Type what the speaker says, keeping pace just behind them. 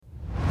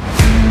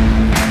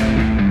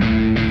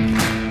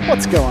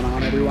What's going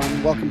on,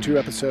 everyone? Welcome to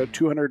episode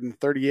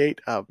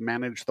 238 of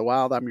Manage the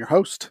Wild. I'm your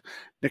host,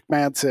 Nick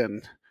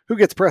Madsen. Who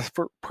gets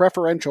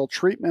preferential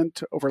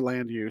treatment over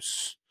land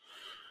use?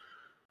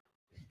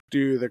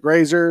 Do the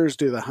grazers,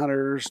 do the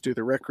hunters, do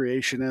the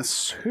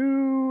recreationists?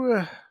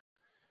 Who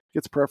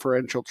gets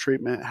preferential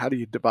treatment? How do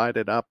you divide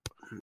it up?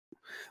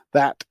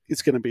 That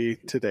is going to be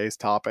today's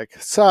topic.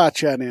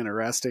 Such an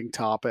interesting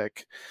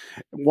topic.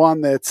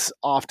 One that's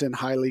often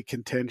highly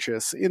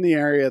contentious. In the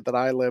area that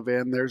I live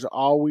in, there's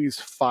always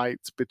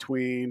fights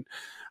between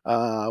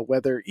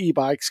whether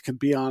e-bikes can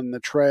be on the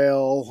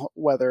trail,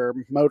 whether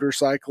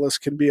motorcyclists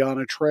can be on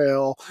a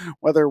trail,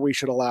 whether we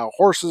should allow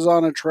horses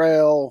on a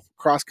trail,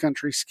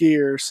 cross-country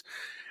skiers,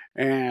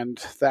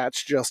 and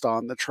that's just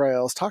on the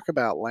trails. Talk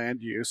about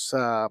land use.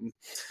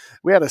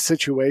 We had a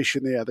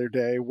situation the other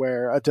day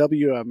where a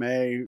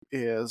WMA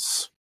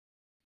has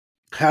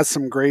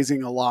some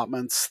grazing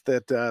allotments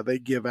that they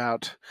give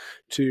out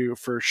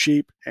for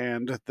sheep,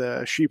 and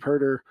the sheep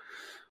herder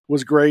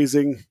was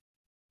grazing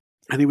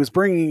and he was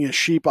bringing his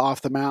sheep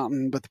off the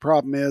mountain, but the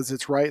problem is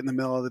it's right in the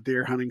middle of the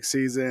deer hunting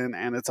season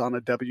and it's on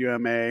a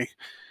WMA,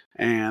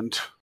 and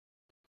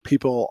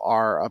people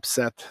are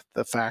upset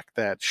the fact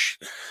that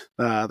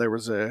there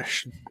was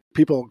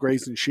people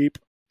grazing sheep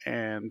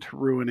and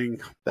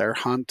ruining their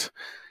hunt.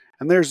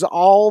 And there's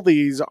all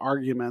these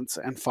arguments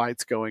and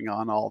fights going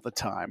on all the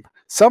time.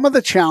 Some of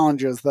the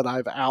challenges that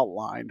I've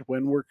outlined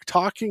when we're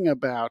talking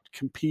about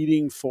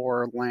competing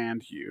for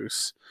land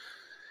use,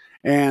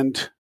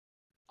 and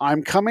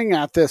I'm coming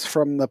at this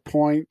from the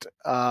point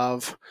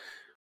of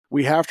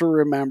we have to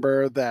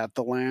remember that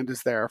the land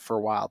is there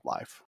for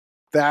wildlife.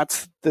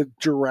 That's the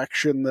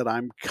direction that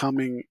I'm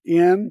coming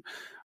in,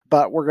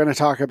 but we're going to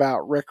talk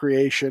about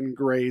recreation,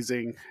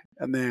 grazing,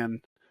 and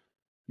then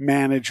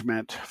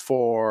management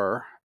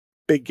for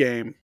big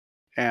game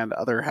and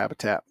other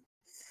habitat.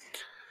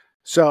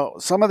 So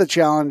some of the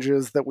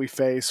challenges that we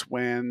face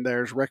when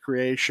there's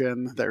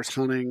recreation, there's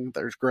hunting,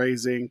 there's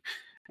grazing,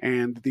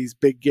 and these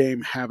big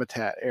game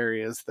habitat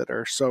areas that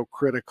are so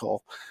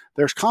critical.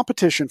 There's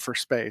competition for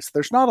space.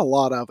 There's not a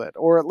lot of it,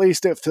 or at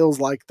least it feels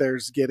like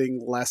there's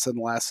getting less and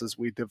less as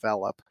we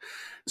develop.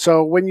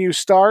 So when you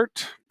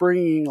start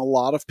bringing a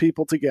lot of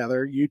people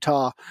together,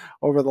 Utah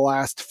over the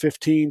last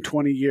 15,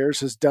 20 years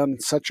has done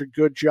such a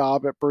good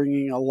job at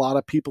bringing a lot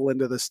of people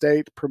into the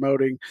state,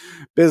 promoting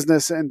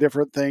business and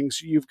different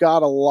things. You've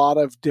got a lot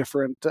of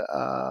different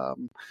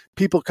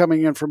people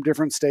coming in from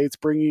different states,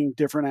 bringing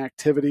different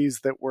activities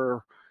that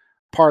were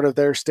part of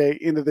their state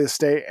into this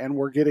state, and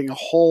we're getting a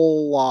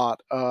whole lot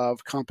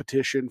of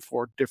competition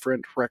for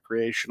different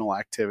recreational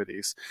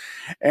activities.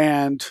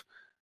 And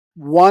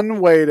one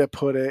way to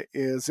put it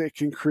is it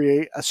can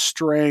create a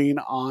strain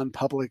on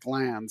public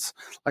lands.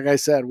 Like I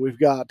said, we've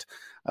got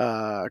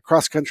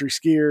cross-country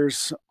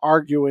skiers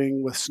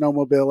arguing with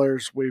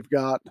snowmobilers. We've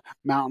got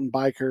mountain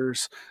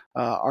bikers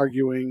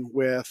arguing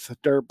with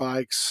dirt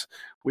bikes.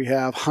 We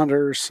have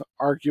hunters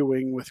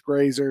arguing with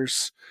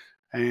grazers.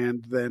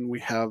 And then we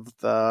have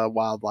the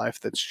wildlife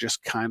that's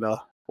just kind of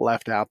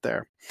left out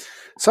there.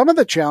 Some of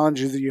the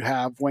challenges that you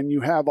have when you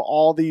have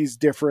all these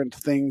different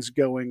things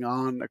going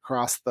on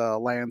across the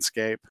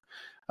landscape,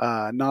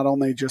 not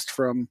only just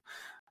from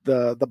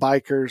the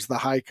bikers, the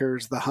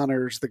hikers, the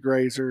hunters, the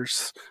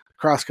grazers,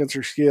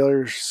 cross-country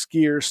skiers,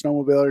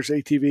 snowmobilers,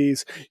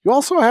 ATVs. You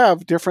also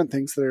have different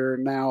things that are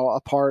now a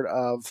part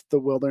of the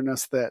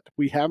wilderness that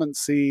we haven't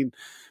seen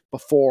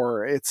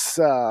before. It's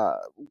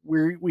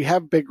we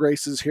have big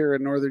races here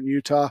in northern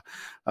Utah,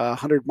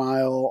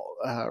 100-mile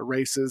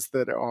races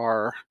that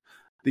are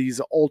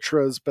these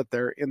ultras, but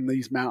they're in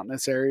these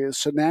mountainous areas.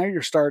 So now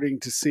you're starting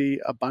to see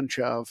a bunch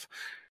of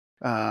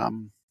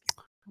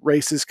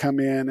races come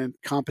in, and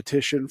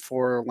competition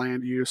for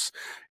land use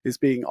is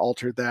being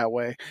altered that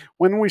way.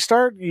 When we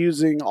start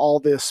using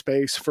all this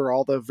space for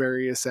all the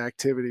various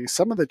activities,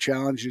 some of the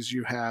challenges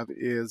you have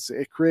is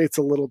it creates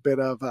a little bit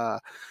of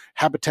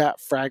habitat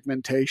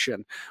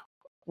fragmentation.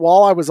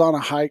 While I was on a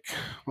hike,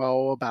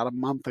 about a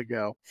month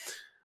ago,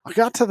 I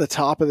got to the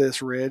top of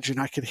this ridge and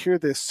I could hear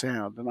this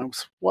sound, and I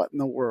was, what in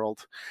the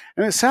world?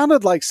 And it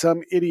sounded like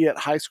some idiot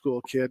high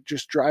school kid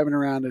just driving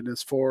around in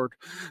his Ford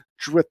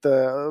with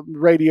the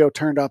radio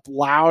turned up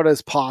loud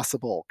as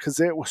possible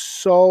because it was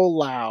so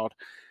loud.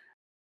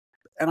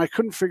 And I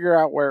couldn't figure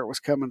out where it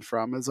was coming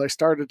from. As I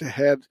started to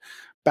head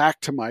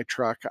back to my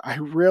truck, I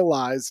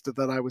realized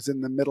that I was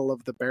in the middle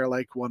of the Bear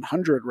Lake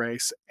 100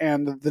 race,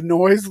 and the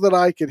noise that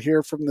I could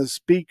hear from the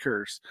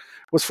speakers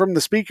was from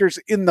the speakers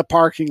in the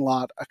parking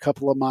lot a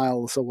couple of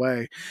miles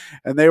away.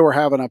 And they were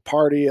having a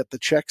party at the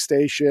check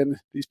station.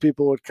 These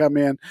people would come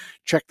in,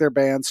 check their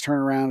bands, turn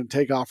around, and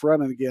take off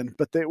running again.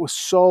 But it was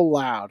so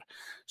loud.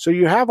 So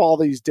you have all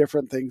these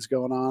different things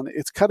going on.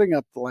 It's cutting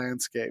up the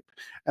landscape.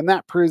 And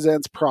that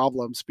presents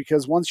problems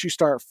because once you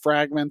start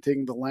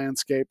fragmenting the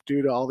landscape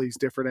due to all these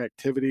different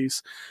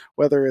activities,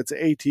 whether it's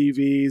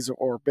ATVs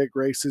or big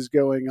races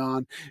going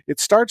on, it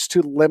starts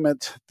to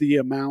limit the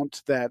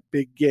amount that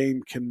big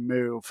game can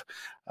move.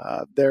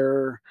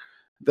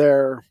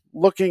 they're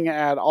looking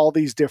at all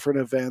these different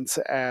events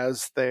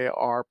as they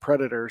are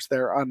predators.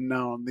 They're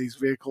unknown. These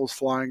vehicles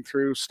flying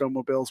through,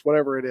 snowmobiles,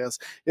 whatever it is,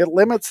 it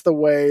limits the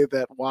way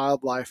that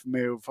wildlife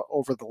move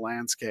over the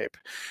landscape.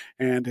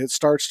 And it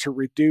starts to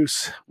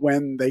reduce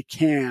when they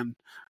can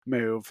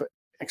move,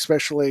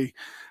 especially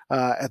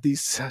at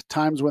these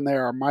times when they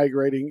are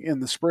migrating in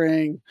the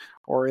spring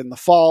or in the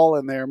fall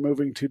and they are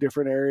moving to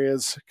different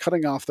areas,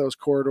 cutting off those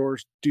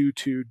corridors due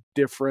to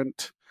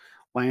different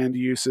land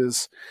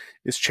uses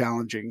is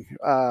challenging.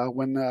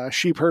 When a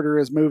sheep herder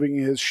is moving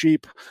his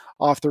sheep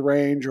off the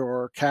range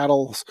or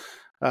cattle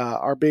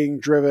are being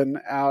driven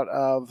out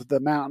of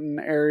the mountain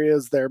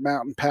areas, their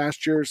mountain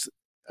pastures,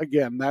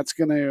 again, that's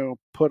going to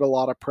put a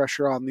lot of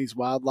pressure on these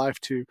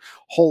wildlife to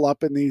hole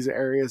up in these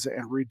areas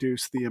and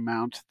reduce the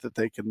amount that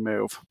they can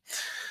move.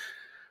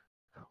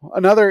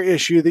 Another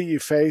issue that you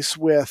face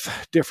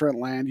with different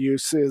land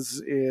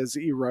uses is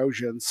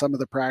erosion. Some of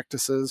the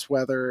practices,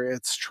 whether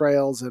it's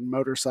trails and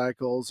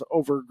motorcycles,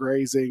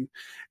 overgrazing,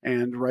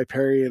 and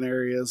riparian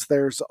areas,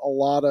 there's a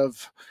lot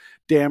of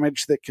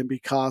damage that can be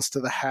caused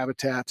to the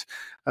habitat.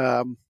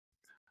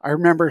 I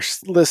remember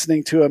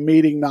listening to a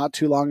meeting not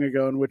too long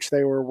ago in which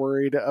they were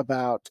worried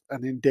about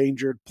an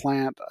endangered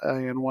plant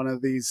in one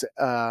of these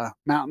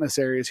mountainous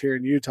areas here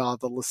in Utah,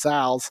 the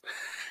LaSalle's,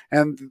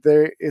 and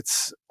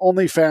it's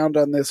only found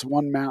on this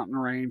one mountain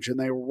range, and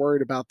they were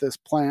worried about this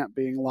plant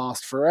being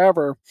lost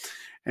forever.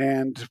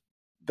 And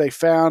they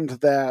found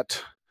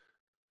that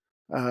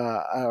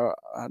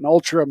an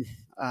ultra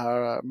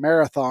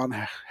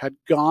marathon had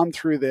gone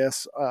through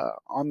this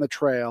on the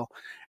trail,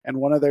 and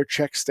one of their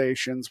check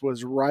stations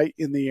was right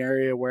in the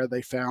area where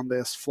they found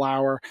this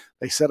flower.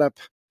 They set up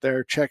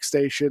their check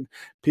station.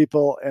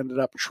 People ended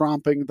up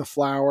tromping the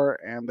flower,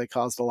 and they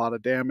caused a lot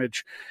of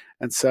damage.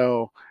 And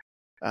so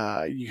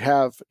you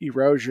have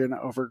erosion,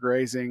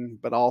 overgrazing,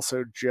 but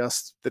also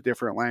just the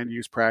different land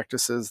use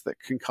practices that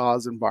can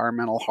cause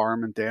environmental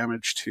harm and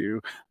damage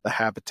to the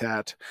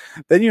habitat.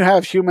 Then you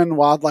have human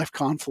wildlife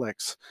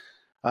conflicts.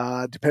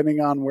 Depending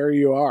on where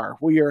you are,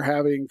 we are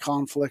having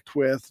conflict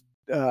with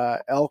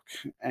elk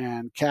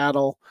and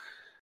cattle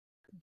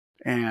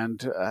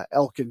and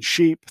elk and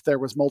sheep. There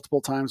was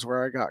multiple times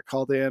where I got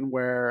called in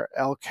where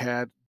elk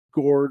had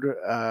gored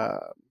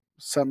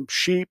some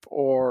sheep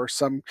or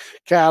some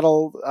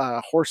cattle.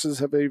 Horses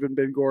have even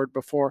been gored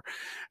before.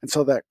 And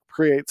so that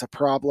creates a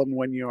problem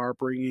when you are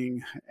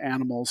bringing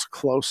animals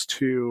close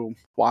to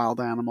wild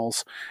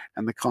animals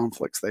and the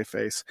conflicts they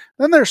face.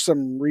 Then there's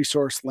some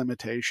resource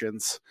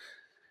limitations.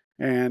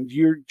 And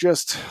you're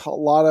just, a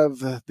lot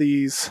of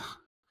these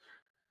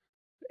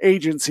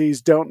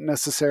agencies don't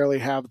necessarily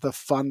have the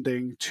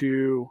funding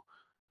to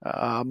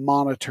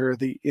monitor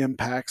the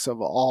impacts of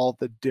all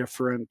the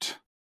different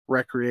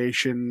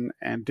recreation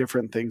and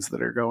different things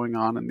that are going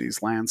on in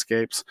these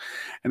landscapes,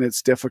 and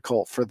it's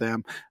difficult for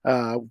them.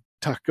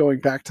 Going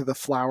back to the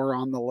flower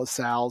on the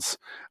LaSalle's,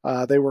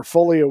 they were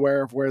fully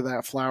aware of where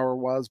that flower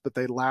was, but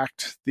they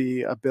lacked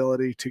the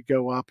ability to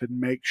go up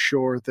and make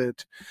sure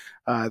that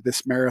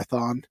this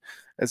marathon,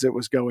 as it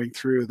was going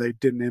through, they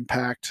didn't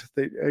impact.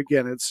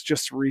 Again, it's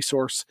just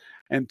resource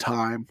and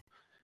time,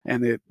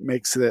 and it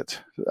makes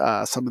it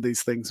some of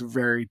these things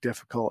very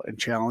difficult and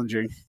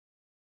challenging.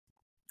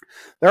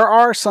 There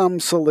are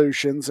some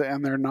solutions,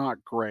 and they're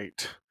not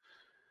great.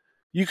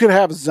 You could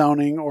have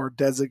zoning or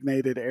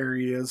designated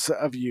areas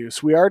of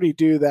use. We already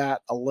do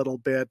that a little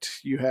bit.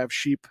 You have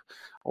sheep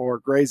or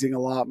grazing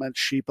allotments,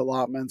 sheep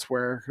allotments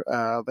where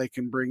they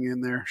can bring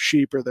in their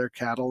sheep or their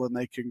cattle and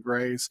they can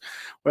graze.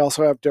 We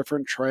also have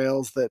different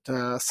trails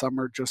that some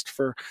are just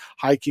for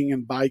hiking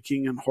and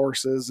biking and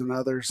horses, and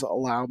others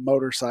allow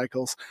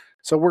motorcycles.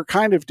 So we're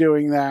kind of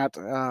doing that,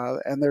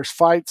 and there's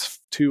fights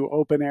to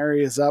open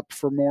areas up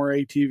for more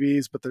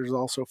ATVs, but there's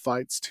also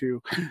fights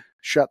to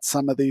shut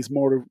some of these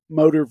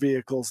motor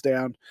vehicles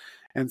down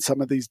and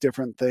some of these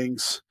different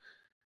things.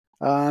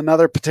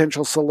 Another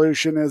potential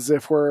solution is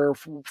if we're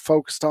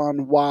focused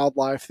on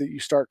wildlife, that you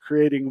start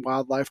creating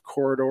wildlife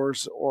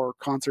corridors or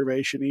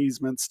conservation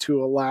easements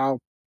to allow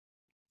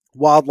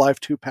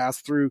wildlife to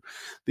pass through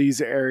these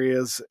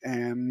areas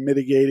and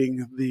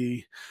mitigating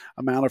the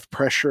amount of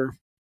pressure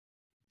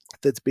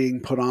that's being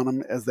put on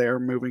them as they are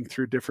moving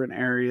through different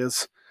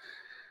areas.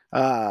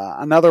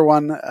 Another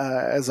one,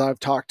 as I've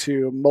talked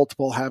to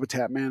multiple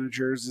habitat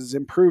managers, is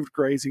improved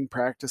grazing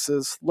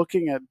practices,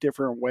 looking at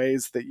different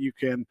ways that you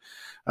can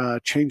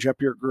change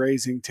up your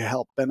grazing to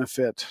help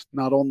benefit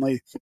not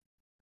only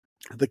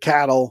the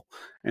cattle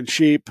and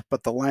sheep,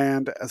 but the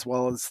land as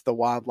well as the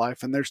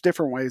wildlife. And there's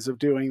different ways of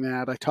doing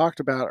that. I talked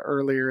about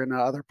earlier in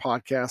other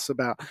podcasts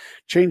about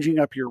changing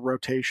up your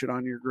rotation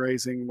on your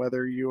grazing,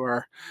 whether you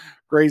are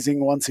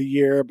grazing once a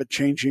year, but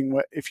changing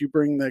what if you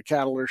bring the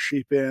cattle or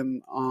sheep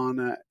in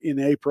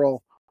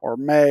April or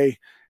May,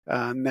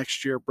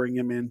 next year bring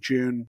them in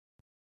June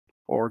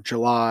or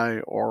July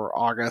or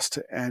August,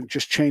 and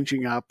just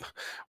changing up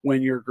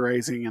when you're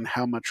grazing and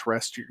how much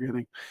rest you're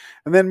getting.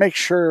 And then make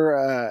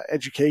sure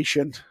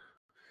education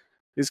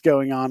is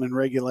going on in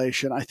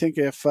regulation. I think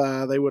if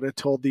they would have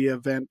told the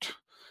event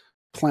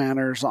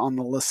planters on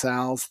the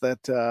LaSalle's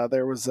that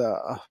there was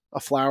a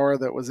flower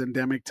that was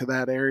endemic to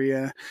that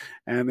area,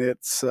 and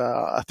it's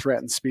a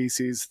threatened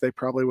species. They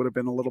probably would have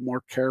been a little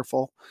more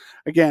careful.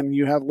 Again,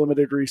 you have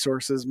limited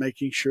resources,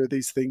 making sure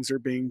these things are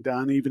being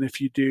done, even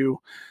if you do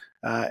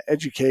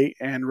educate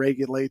and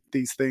regulate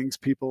these things,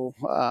 people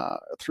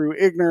through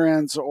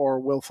ignorance or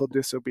willful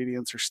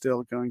disobedience are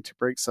still going to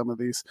break some of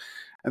these.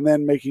 And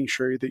then making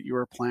sure that you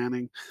are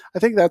planning. I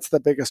think that's the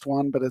biggest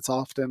one, but it's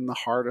often the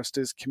hardest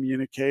is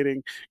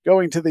communicating.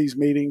 Going to these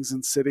meetings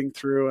and sitting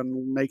through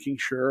and making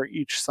sure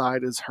each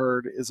side is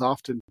heard is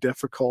often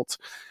difficult.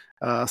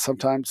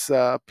 Sometimes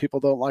people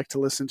don't like to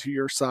listen to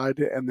your side,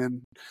 and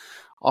then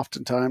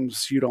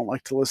oftentimes you don't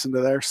like to listen to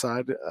their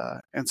side.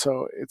 And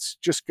so it's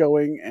just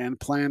going and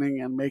planning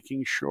and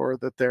making sure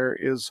that there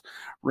is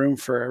room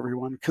for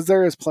everyone, because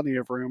there is plenty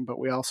of room, but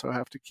we also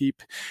have to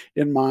keep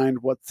in mind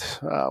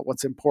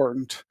what's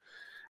important.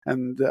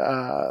 And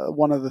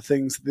one of the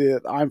things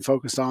that I'm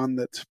focused on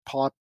that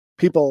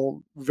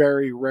people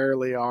very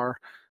rarely are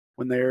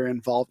when they're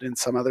involved in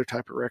some other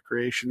type of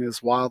recreation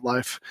is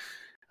wildlife.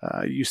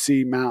 You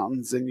see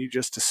mountains and you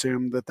just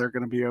assume that they're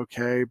going to be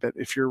okay. But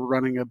if you're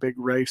running a big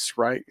race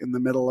right in the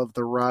middle of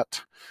the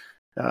rut,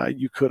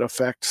 you could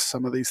affect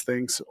some of these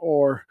things.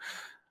 Or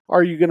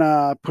are you going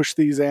to push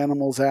these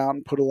animals out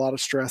and put a lot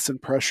of stress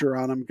and pressure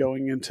on them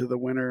going into the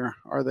winter?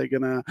 Are they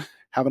going to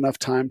have enough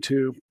time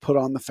to put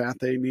on the fat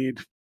they need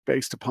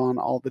based upon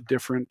all the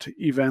different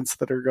events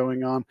that are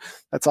going on?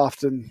 That's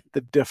often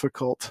the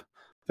difficult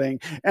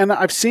thing. And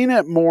I've seen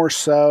it more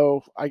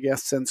so, I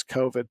guess, since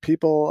COVID.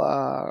 People,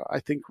 I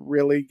think,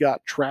 really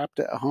got trapped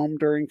at home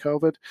during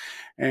COVID.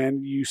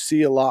 And you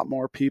see a lot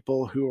more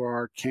people who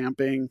are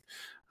camping,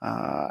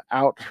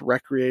 out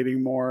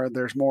recreating more.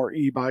 There's more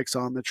e-bikes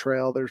on the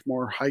trail. There's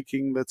more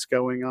hiking that's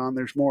going on.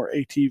 There's more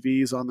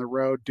ATVs on the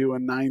road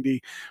doing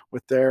 90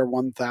 with their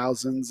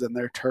 1000s and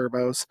their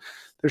turbos.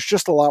 There's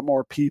just a lot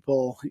more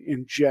people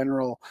in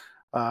general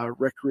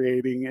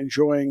recreating,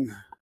 enjoying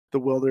the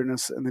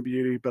wilderness and the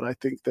beauty, but I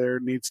think there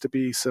needs to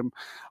be a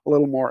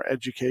little more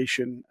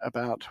education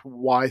about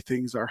why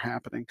things are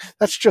happening.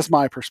 That's just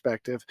my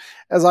perspective.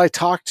 As I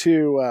talk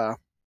to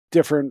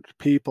different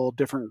people,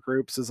 different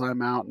groups as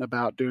I'm out and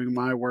about doing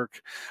my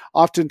work,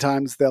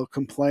 oftentimes they'll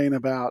complain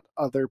about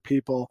other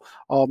people.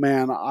 Oh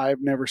man, I've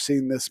never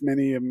seen this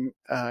many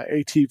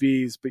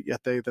ATVs, but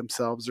yet they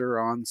themselves are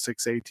on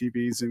 6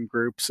 ATVs in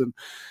groups.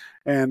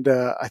 And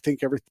I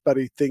think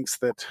everybody thinks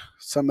that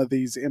some of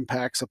these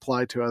impacts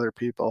apply to other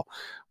people,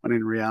 when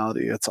in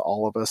reality, it's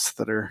all of us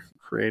that are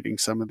creating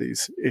some of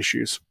these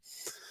issues.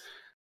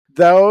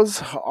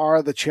 Those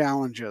are the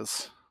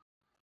challenges.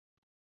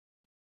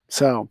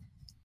 So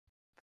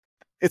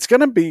I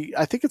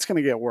think it's going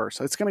to get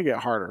worse. It's going to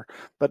get harder.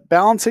 But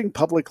balancing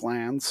public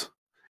lands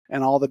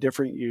and all the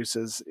different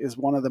uses is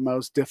one of the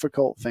most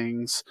difficult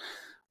things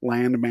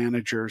land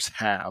managers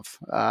have.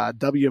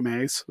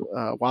 WMAs,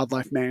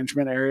 wildlife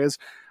management areas,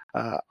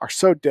 are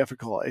so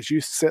difficult. As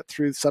you sit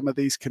through some of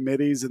these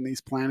committees and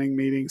these planning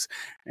meetings,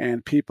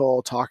 and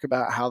people talk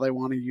about how they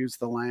want to use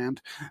the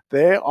land,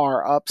 they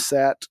are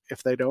upset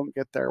if they don't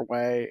get their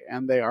way,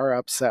 and they are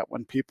upset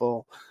when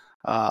people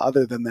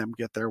other than them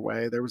get their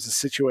way. There was a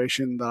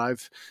situation that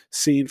I've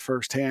seen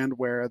firsthand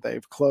where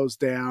they've closed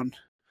down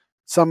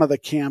some of the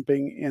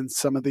camping in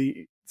some of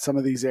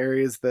these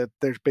areas that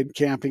there's been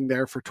camping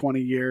there for 20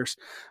 years,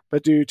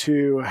 but due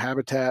to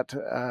habitat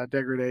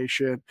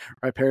degradation,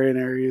 riparian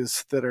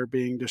areas that are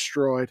being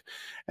destroyed,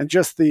 and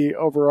just the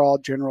overall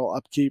general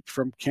upkeep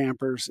from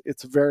campers,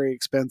 it's very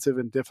expensive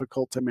and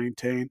difficult to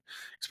maintain,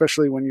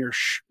 especially when your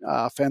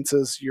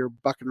fences, your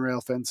buck and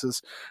rail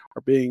fences,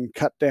 are being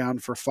cut down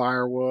for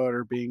firewood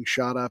or being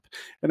shot up,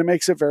 and it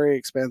makes it very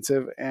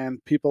expensive.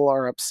 And people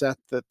are upset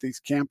that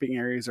these camping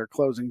areas are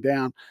closing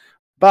down.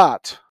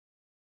 But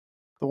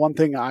the one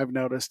thing I've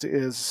noticed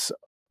is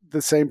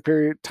the same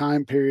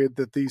time period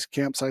that these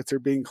campsites are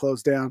being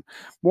closed down,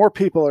 more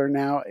people are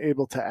now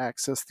able to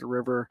access the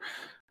river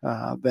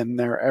than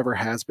there ever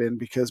has been,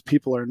 because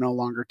people are no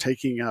longer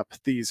taking up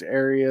these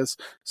areas.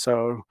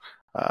 So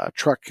a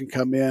truck can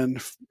come in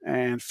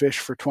and fish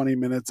for 20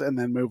 minutes and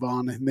then move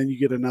on. And then you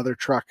get another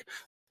truck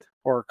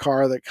or a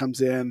car that comes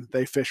in,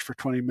 they fish for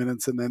 20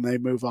 minutes and then they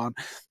move on.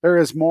 There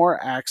is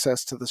more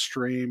access to the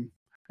stream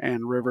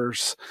and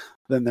rivers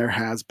than there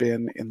has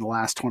been in the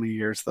last 20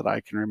 years that I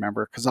can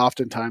remember. Because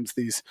oftentimes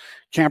these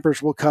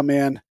campers will come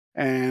in,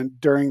 and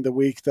during the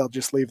week they'll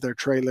just leave their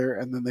trailer,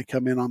 and then they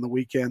come in on the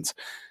weekends,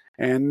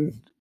 and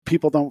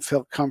people don't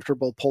feel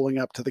comfortable pulling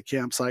up to the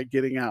campsite,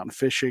 getting out and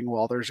fishing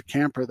while there's a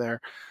camper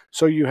there.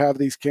 So you have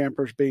these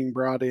campers being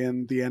brought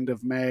in the end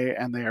of May,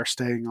 and they are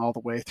staying all the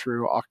way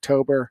through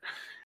October,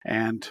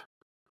 and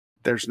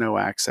there's no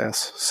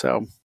access.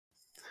 So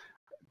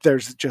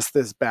there's just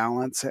this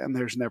balance, and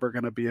there's never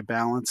going to be a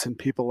balance, and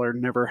people are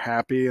never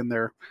happy, and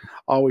they're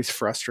always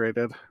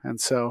frustrated.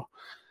 And so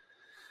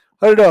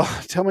I don't know,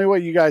 tell me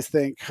what you guys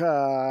think.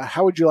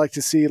 How would you like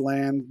to see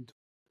land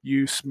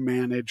use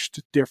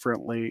managed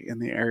differently in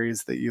the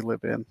areas that you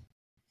live in?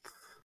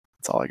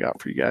 That's all I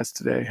got for you guys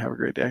today. Have a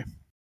great day.